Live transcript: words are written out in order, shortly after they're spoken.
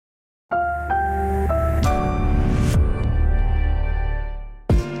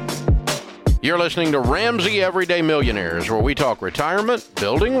You're listening to Ramsey Everyday Millionaires, where we talk retirement,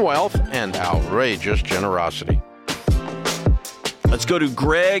 building wealth, and outrageous generosity. Let's go to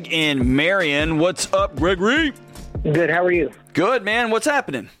Greg and Marion. What's up, Gregory? Good. How are you? Good, man. What's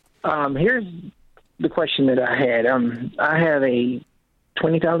happening? Here's the question that I had. I have a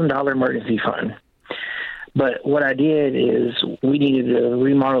 $20,000 emergency fund, but what I did is we needed to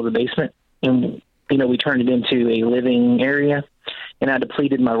remodel the basement, and we turned it into a living area, and I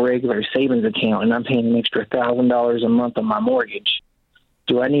depleted my regular savings account, and I'm paying an extra $1,000 a month on my mortgage.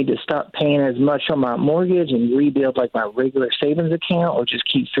 Do I need to stop paying as much on my mortgage and rebuild like my regular savings account, or just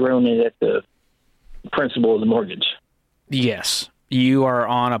keep throwing it at the principal of the mortgage? Yes. You are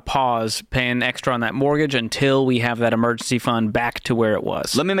on a pause paying extra on that mortgage until we have that emergency fund back to where it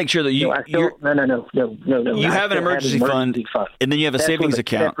was. Let me make sure that you... No. You have an emergency fund, and then you have a savings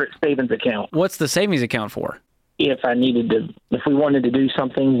account. Separate savings account. What's the savings account for? If we wanted to do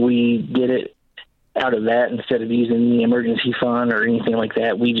something, we did it out of that instead of using the emergency fund or anything like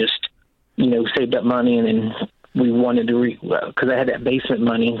that. We just, saved up money, and then we wanted to, because I had that basement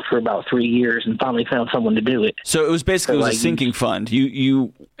money for about 3 years and finally found someone to do it. So it was basically a sinking fund.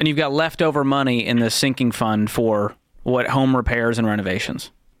 And you've got leftover money in the sinking fund for what, home repairs and renovations?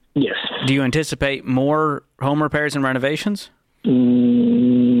 Yes. Do you anticipate more home repairs and renovations?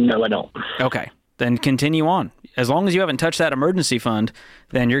 No, I don't. Okay. Then continue on. As long as you haven't touched that emergency fund,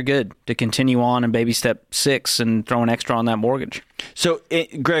 then you're good to continue on and baby step 6 and throw an extra on that mortgage. So,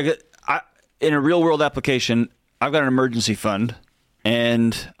 Greg, in a real-world application, I've got an emergency fund,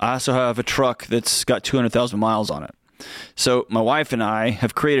 and I also have a truck that's got 200,000 miles on it. So my wife and I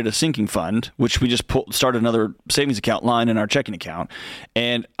have created a sinking fund, which we just started another savings account line in our checking account,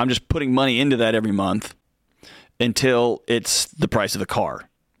 and I'm just putting money into that every month until it's the price of the car.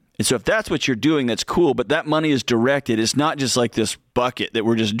 And so if that's what you're doing, that's cool, but that money is directed. It's not just like this bucket that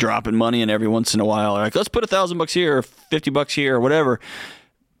we're just dropping money in every once in a while. Like, let's put $1,000 here or $50 here or whatever,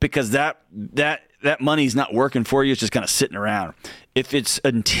 because that money's not working for you. It's just kind of sitting around. If it's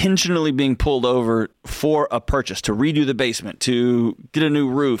intentionally being pulled over for a purchase, to redo the basement, to get a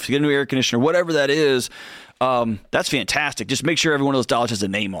new roof, to get a new air conditioner, whatever that is, that's fantastic. Just make sure every one of those dollars has a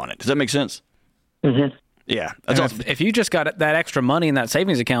name on it. Does that make sense? Mm-hmm. Yeah. That's awesome. If you just got that extra money in that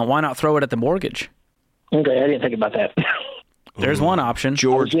savings account, why not throw it at the mortgage? Okay, I didn't think about that. There's one option.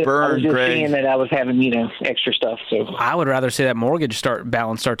 George Byrne, I was just Greg. seeing that I was having, extra stuff. So I would rather see that mortgage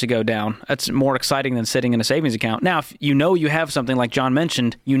balance start to go down. That's more exciting than sitting in a savings account. Now, if you have something like John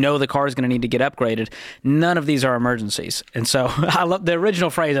mentioned, the car is going to need to get upgraded. None of these are emergencies. And so I love the original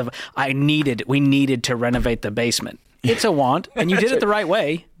phrase of we needed to renovate the basement. It's a want, and you did it the right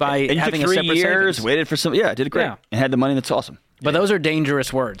way by having a separate savings. And you took 3 years, waited for some. Yeah, I did it great. Yeah. And had the money. That's awesome. But those are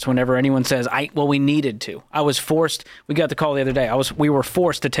dangerous words whenever anyone says, we needed to. I was forced. We got the call the other day. We were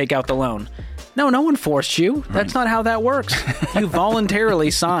forced to take out the loan. No one forced you. That's not how that works. You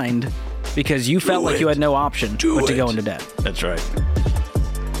voluntarily signed because you felt like you had no option but to go into debt. That's right.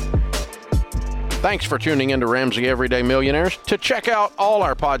 Thanks for tuning into Ramsey Everyday Millionaires. To check out all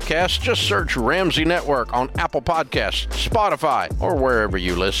our podcasts, just search Ramsey Network on Apple Podcasts, Spotify, or wherever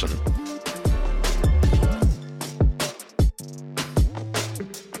you listen.